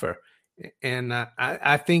to suffer. And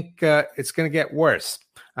I think it's going to get worse.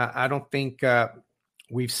 I don't think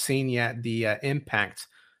we've seen yet the impact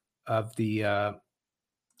of the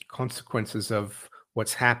consequences of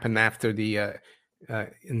what's happened after the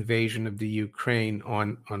invasion of the Ukraine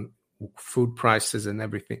on food prices and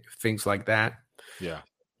everything, things like that. Yeah.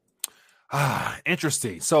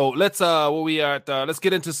 Interesting. So let's let's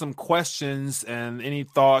get into some questions and any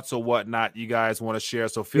thoughts or whatnot you guys want to share.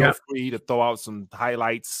 So feel free to throw out some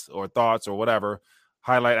highlights or thoughts or whatever.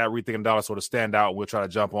 Highlight at Rethinking Dollar sort of stand out. We'll try to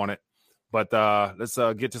jump on it. But let's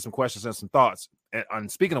get to some questions and some thoughts. And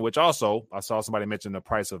speaking of which, also I saw somebody mention the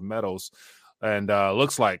price of metals, and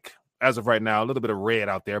looks like as of right now a little bit of red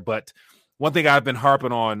out there. But one thing I've been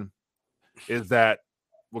harping on is that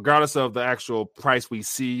regardless of the actual price we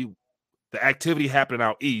see, the activity happening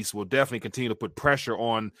out east will definitely continue to put pressure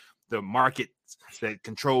on the markets that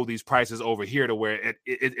control these prices over here, to where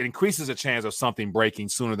it increases the chance of something breaking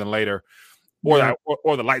sooner than later, or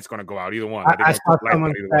or the light's going to go out. Either one. I saw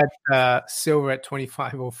someone said silver at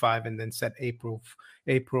 25.05 and then said April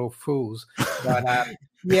Fools. But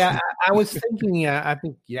I was thinking, I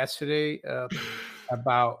think yesterday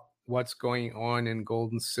about what's going on in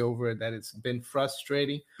gold and silver, that it's been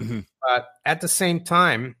frustrating. But at the same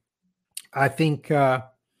time, I think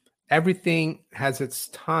everything has its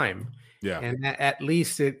time. Yeah. And at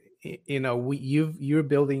least you're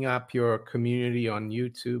building up your community on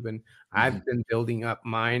YouTube, and I've been building up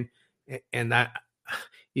mine. And that,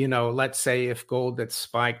 let's say if gold had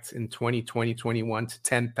spiked in 2021 to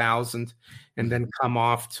 10,000 and then come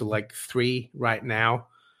off to like 3 right now,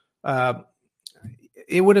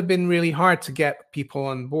 it would have been really hard to get people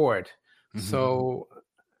on board. So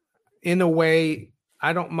in a way,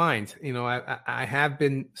 I don't mind. I have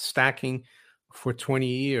been stacking for 20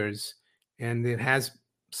 years, and it has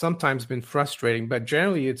sometimes been frustrating, but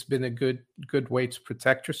generally it's been a good way to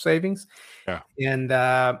protect your savings. Yeah. And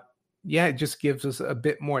it just gives us a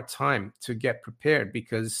bit more time to get prepared,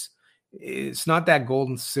 because it's not that gold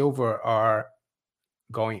and silver are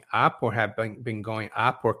going up or have been going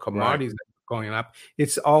up, or commodities going up.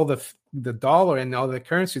 It's all the dollar and all the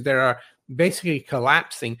currencies that are basically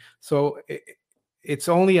collapsing. So it's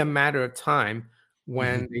only a matter of time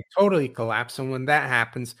when they totally collapse. And when that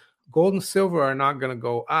happens, gold and silver are not going to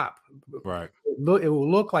go up. Right. it will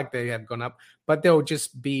look like they have gone up, but they'll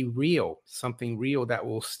just be real, something real that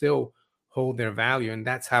will still hold their value, and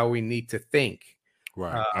that's how we need to think.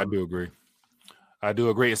 Right. I do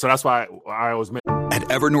agree. So that's why I always make. At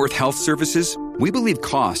Evernorth Health Services, we believe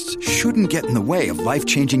costs shouldn't get in the way of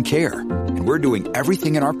life-changing care, and we're doing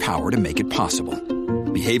everything in our power to make it possible.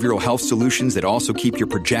 Behavioral health solutions that also keep your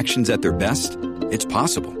projections at their best? It's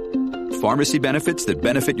possible. Pharmacy benefits that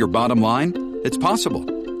benefit your bottom line? It's possible.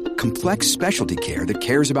 Complex specialty care that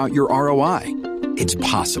cares about your ROI? It's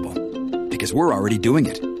possible. Because we're already doing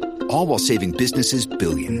it. All while saving businesses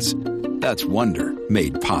billions. That's Wonder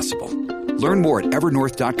made possible. Learn more at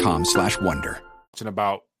evernorth.com/wonder.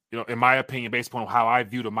 About, in my opinion, based upon how I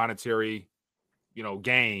view the monetary,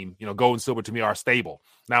 game, gold and silver to me are stable.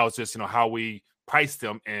 Now it's just, how we price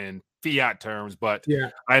them in fiat terms, but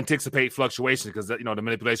I anticipate fluctuations because, the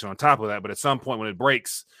manipulation on top of that. But at some point when it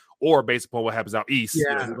breaks, or based upon what happens out east,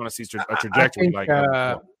 we're going to see a trajectory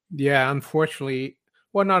unfortunately,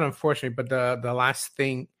 well, not unfortunately, but the last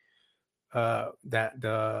thing that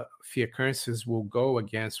the fiat currencies will go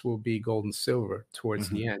against will be gold and silver towards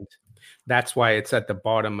the end. That's why it's at the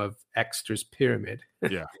bottom of Exter's pyramid.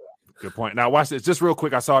 Yeah, good point. Now watch this. Just real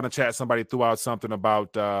quick, I saw in the chat somebody threw out something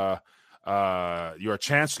about your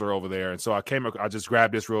chancellor over there, and so I just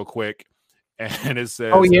grabbed this real quick, and it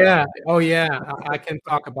says, "Oh yeah, I can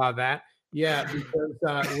talk about that." Yeah, because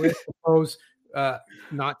we're supposed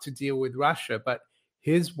not to deal with Russia, but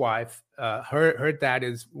his wife, her dad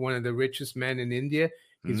is one of the richest men in India.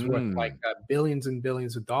 He's worth like billions and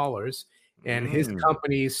billions of dollars. And his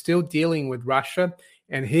company is still dealing with Russia,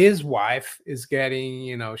 and his wife is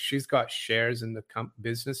getting, she's got shares in the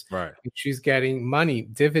business, right? And she's getting money,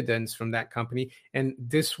 dividends from that company. And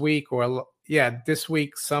this week,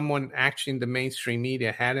 someone actually in the mainstream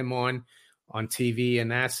media had him on TV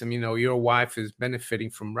and asked him, your wife is benefiting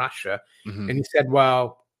from Russia, and he said,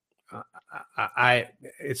 "Well,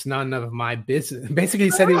 it's none of my business." Basically,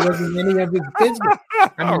 he said it wasn't any of his business.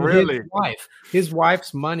 I mean, really? His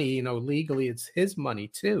wife's money, legally it's his money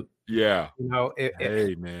too. Yeah.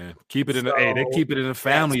 Hey man, keep it in they keep it in the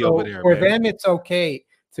family over there. For them, it's okay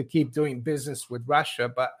to keep doing business with Russia,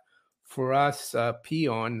 but for us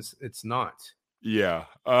peons, it's not. Yeah.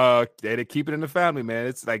 They keep it in the family, man.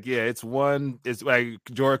 It's like, it's like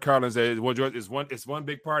George Carlin said, it's one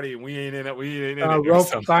big party, and we ain't in it.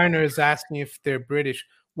 Rolf Steiner is asking if they're British.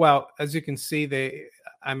 Well, as you can see,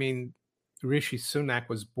 Rishi Sunak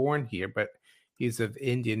was born here, but he's of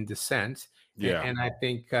Indian descent. Yeah. And I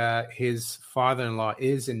think his father-in-law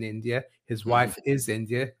is in India. His wife is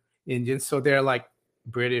Indian. So they're like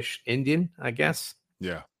British Indian, I guess.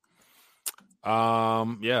 Yeah.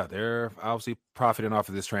 They're obviously profiting off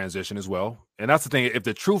of this transition as well. And that's the thing. If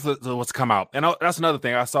the truth is what's come out, and that's another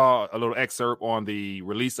thing. I saw a little excerpt on the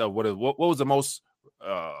release of what was the most.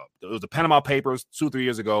 It was the Panama Papers 2-3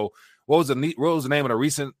 years ago. What was the name of the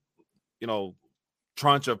recent,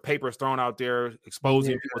 tranche of papers thrown out there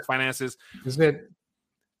exposing people's finances? Is it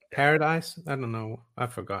Paradise? I don't know. I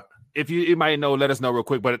forgot. If you might know, let us know real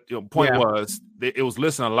quick. But point was, it was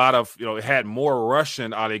listing a lot of, it had more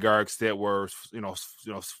Russian oligarchs that were,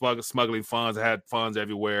 smuggling funds, had funds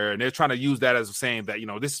everywhere, and they're trying to use that as saying that,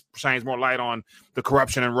 this shines more light on the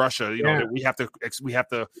corruption in Russia. That we have to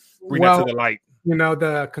bring that to the light.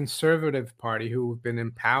 The Conservative Party, who've been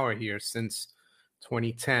in power here since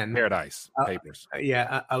 2010, Paradise Papers.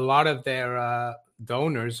 A lot of their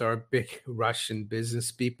donors are big Russian business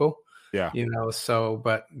people. Yeah.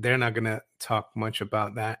 But they're not going to talk much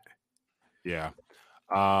about that. Yeah.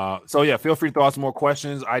 Feel free to throw out some more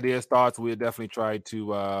questions, ideas, thoughts. We'll definitely try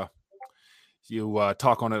to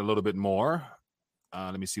talk on it a little bit more.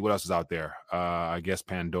 Let me see what else is out there. I guess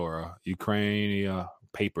Pandora, Ukraine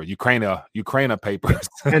papers.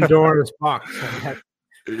 Pandora's box.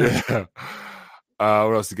 Yeah.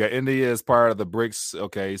 What else you got? India is part of the BRICS.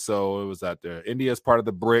 Okay, so it was out there. India is part of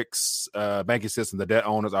the BRICS banking system. The debt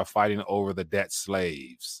owners are fighting over the debt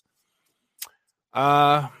slaves.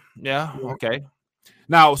 Okay.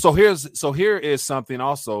 Now, so here is something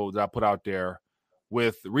also that I put out there.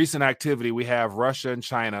 With recent activity, we have Russia and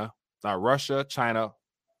China. China,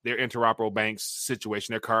 their interoperable banks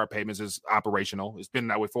situation, their card payments is operational. It's been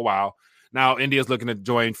that way for a while. Now, India is looking to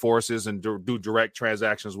join forces and do direct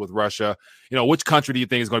transactions with Russia. Which country do you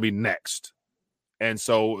think is going to be next? And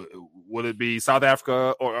so, would it be South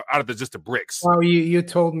Africa or out of just the BRICS? Well, you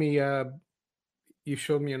told me, you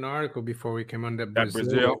showed me an article before we came on that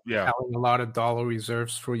Brazil, having a lot of dollar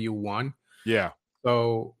reserves for yuan. Yeah.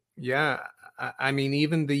 So,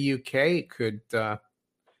 even the UK could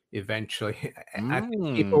eventually. I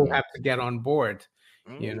think people have to get on board.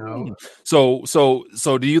 You know,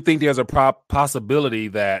 So do you think there's a possibility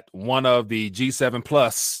that one of the G7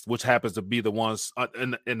 plus, which happens to be the ones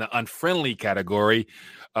in the unfriendly category,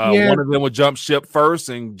 one of them will jump ship first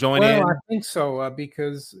and join in? I think so,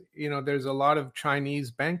 because there's a lot of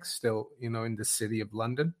Chinese banks still, in the city of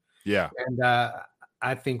London. Yeah, and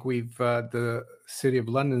I think the city of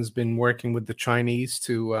London's been working with the Chinese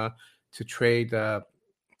to trade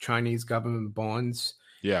Chinese government bonds.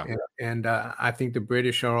 Yeah. And I think the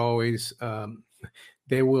British are always,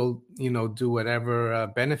 they will, do whatever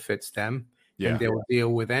benefits them. Yeah. And they will deal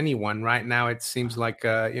with anyone. Right now, it seems like,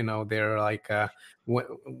 they're like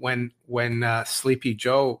when Sleepy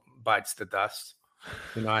Joe bites the dust,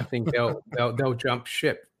 I think they'll jump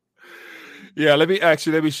ship. Yeah, let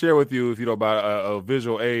me share with you, if you know, about a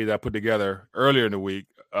visual aid I put together earlier in the week,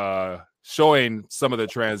 showing some of the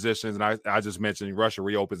transitions. And I just mentioned Russia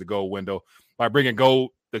reopens the gold window by bringing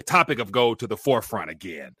the topic of gold to the forefront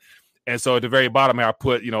again. And so at the very bottom here, I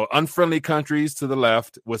put, unfriendly countries to the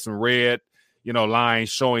left with some red, lines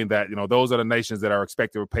showing that, those are the nations that are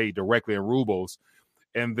expected to pay directly in rubles.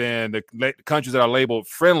 And then the countries that are labeled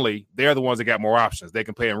friendly, they're the ones that got more options. They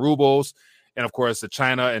can pay in rubles. And of course,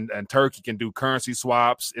 China and Turkey can do currency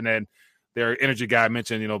swaps. And then their energy guy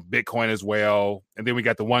mentioned, Bitcoin as well. And then we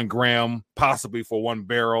got the 1 gram, possibly for 1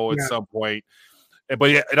 barrel at some point. But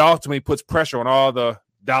yeah, it ultimately puts pressure on all the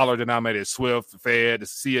dollar denominated SWIFT, Fed, the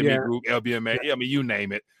CME group, LBMA. I mean, you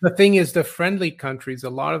name it. The thing is, the friendly countries, a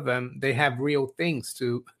lot of them, they have real things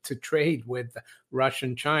to trade with Russia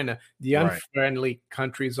and China. The unfriendly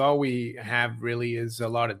countries, all we have really is a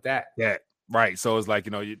lot of debt. Yeah, right. So it's like,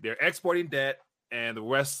 they're exporting debt, and the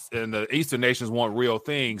West and the Eastern nations want real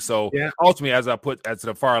things. So ultimately, as I put to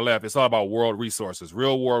the far left, it's all about world resources,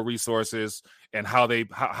 real world resources, and how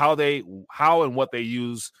and what they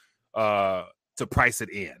use to price it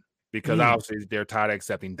in, because obviously they're tired of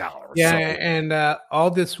accepting dollars. Yeah, and all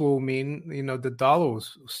this will mean, the dollar will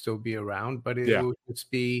still be around, but it will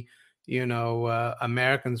just be,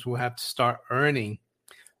 Americans will have to start earning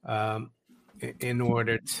in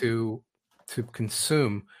order to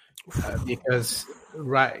consume. Because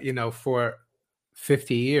for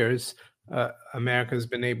 50 years, America has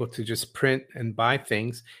been able to just print and buy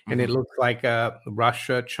things, and it looks like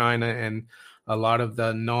Russia, China, and a lot of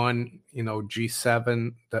the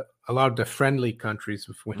G7, a lot of the friendly countries,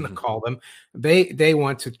 if we want to call them, they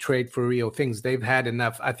want to trade for real things. They've had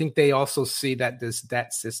enough. I think they also see that this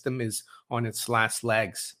debt system is on its last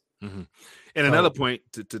legs. And another point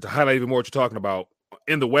to highlight even more what you're talking about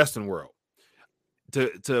in the Western world,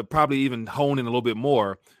 to probably even hone in a little bit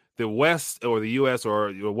more, the West or the U.S.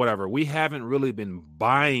 or whatever, we haven't really been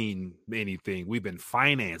buying anything. We've been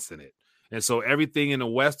financing it. And so everything in the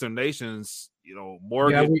Western nations,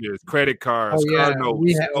 mortgages, credit cards, car notes.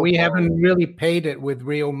 We haven't really paid it with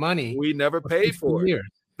real money. We never paid for it.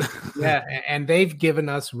 Yeah, and they've given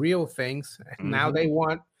us real things. Now they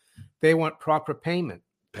want proper payment.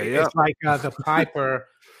 It's like the piper,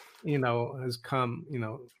 has come,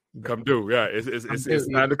 come due. Yeah, it's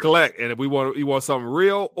time to collect. And if you want something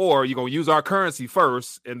real, or you're gonna use our currency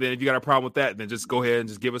first, and then if you got a problem with that, then just go ahead and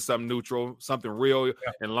just give us something neutral, something real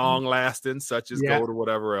and long lasting, such as gold or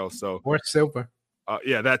whatever else. So or silver.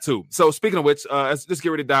 That too. So speaking of which, let's get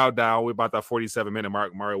ready to dial down. We're about that 47-minute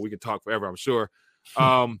mark, Mario. We can talk forever, I'm sure.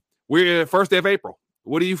 We're in the first day of April.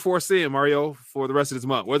 What are you foreseeing, Mario, for the rest of this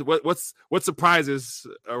month? What surprises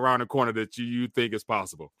around the corner that you think is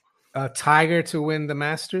possible? Tiger to win the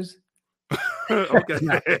Masters. Okay.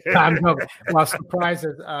 Well,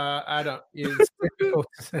 surprises. I don't. It's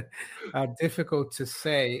difficult to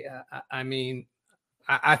say. I mean,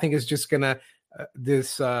 I think it's just gonna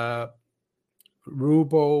this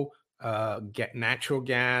ruble, get natural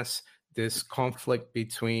gas. This conflict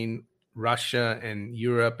between Russia and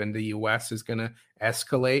Europe and the U.S. is gonna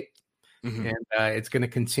escalate, and it's gonna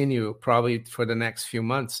continue probably for the next few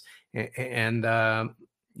months. And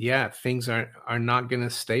things are not going to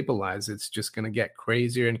stabilize. It's just going to get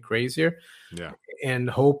crazier and crazier. Yeah. And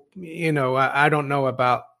hope, I don't know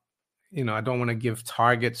about, I don't want to give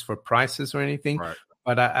targets for prices or anything,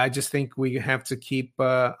 but I just think we have to keep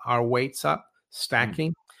our weights up,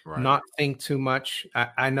 stacking, not think too much.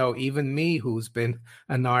 I know even me, who's been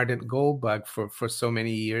an ardent gold bug for so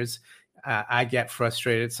many years, I get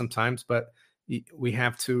frustrated sometimes, but we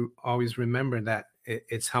have to always remember that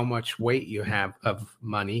it's how much weight you have of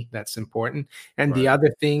money that's important. And the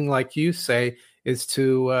other thing, like you say, is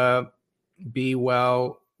to be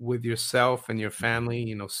well with yourself and your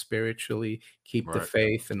family, spiritually, keep the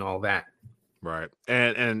faith and all that. Right.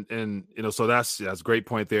 And so that's a great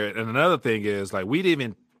point there. And another thing is, like, we didn't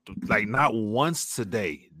even, like, not once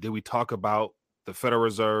today did we talk about the Federal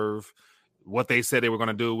Reserve, what they said they were going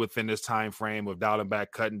to do within this time frame of dialing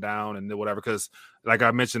back, cutting down, and whatever. Because, like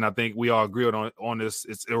I mentioned, I think we all agree on this.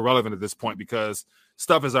 It's irrelevant at this point because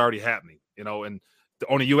stuff is already happening, and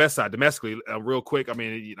on the U.S. side, domestically, real quick. I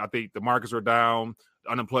mean, I think the markets were down,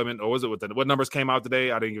 unemployment, or was it what numbers came out today?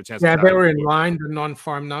 I didn't get a chance. Yeah, they were in line, the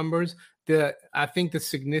non-farm numbers. I think the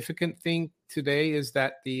significant thing today is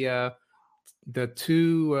that the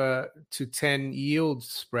 2 to 10 yield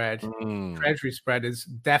spread, Treasury spread, is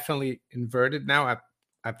definitely inverted now.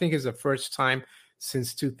 I think it's the first time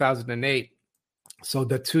since 2008. So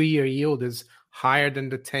the 2-year yield is higher than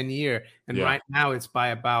the 10-year, and right now it's by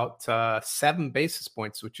about 7 basis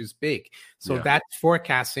points, which is big. So that's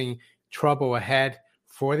forecasting trouble ahead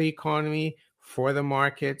for the economy, for the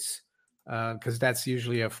markets, because that's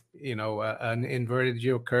usually an inverted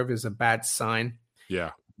yield curve is a bad sign.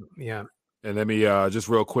 Yeah. And let me just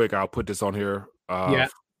real quick, I'll put this on here. So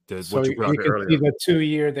you can see the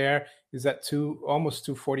 2-year there is at almost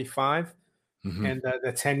 245, and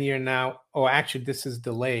the 10-year now. Oh, actually, this is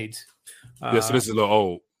delayed. So this is a little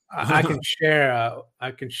old. I can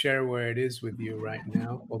share where it is with you right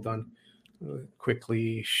now. Hold on,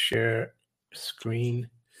 quickly share screen.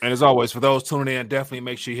 And as always, for those tuning in, definitely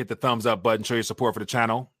make sure you hit the thumbs up button, show your support for the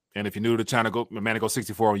channel. And if you're new to the channel, go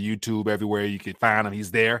Manico64 on YouTube, everywhere you can find him,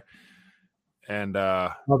 he's there. And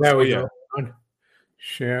there we go.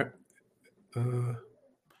 Share.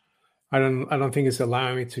 I don't think it's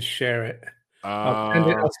allowing me to share it.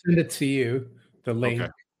 I'll send it to you, the link.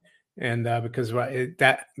 Okay. And because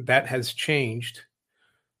that has changed.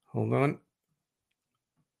 Hold on.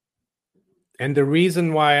 And the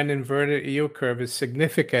reason why an inverted yield curve is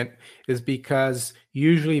significant is because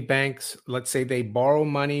usually banks, let's say they borrow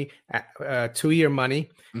money, 2-year money,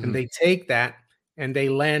 and they take that and they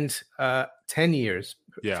lend 10 years,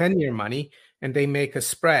 10-year money, and they make a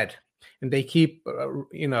spread, and they keep,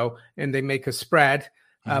 and they make a spread.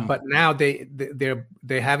 But now they're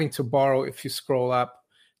having to borrow. If you scroll up,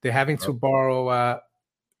 they're having to borrow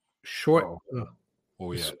short.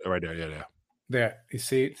 Oh yeah, right there. Yeah. There, you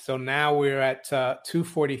see. So now we're at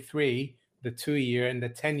 243, the 2-year, and the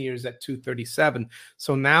 10 years at 237.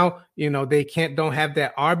 So now they don't have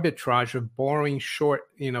that arbitrage of borrowing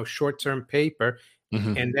short-term paper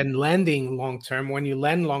and then lending long-term. When you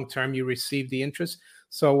lend long-term, you receive the interest.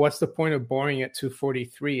 So what's the point of borrowing at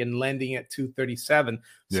 243 and lending at 237?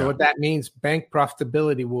 So what that means, bank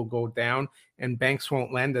profitability will go down, and banks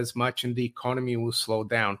won't lend as much, and the economy will slow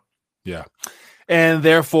down. Yeah. And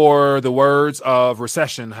therefore, the words of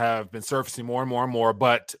recession have been surfacing more and more and more.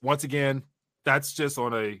 But once again, that's just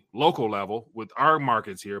on a local level with our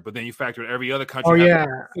markets here. But then you factor in every other country.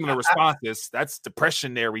 Similar responses. That's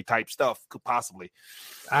depressionary type stuff, could possibly.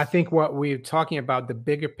 I think what we're talking about, the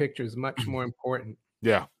bigger picture, is much more important.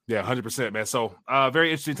 Yeah, 100%, man. So very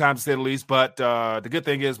interesting time to say the least. But the good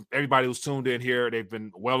thing is everybody who's tuned in here, they've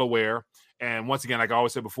been well aware. And once again, like I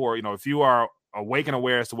always said before, if you are awake and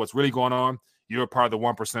aware as to what's really going on, you're part of the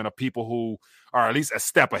 1% of people who are at least a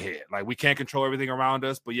step ahead. Like, we can't control everything around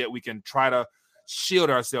us, but yet we can try to shield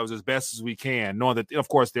ourselves as best as we can, knowing that, of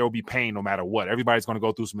course, there will be pain no matter what. Everybody's going to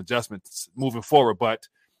go through some adjustments moving forward, but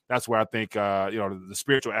that's where I think, the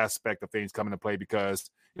spiritual aspect of things come into play because,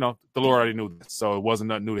 the Lord already knew this, so it wasn't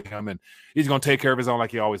nothing new to him, and he's going to take care of his own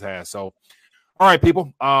like he always has. So, all right,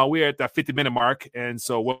 people, we're at that 50-minute mark, and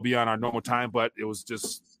so we'll be on our normal time, but it was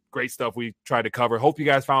just great stuff we tried to cover. Hope you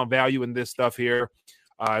guys found value in this stuff here.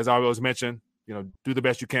 As I always mention, do the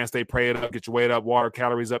best you can. Stay prayed up, get your weight up, water,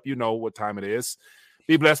 calories up. You know what time it is.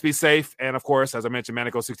 Be blessed, be safe. And, of course, as I mentioned,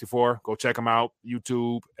 Manico64, go check them out,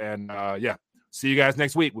 YouTube. And, see you guys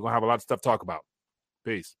next week. We're going to have a lot of stuff to talk about.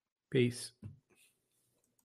 Peace.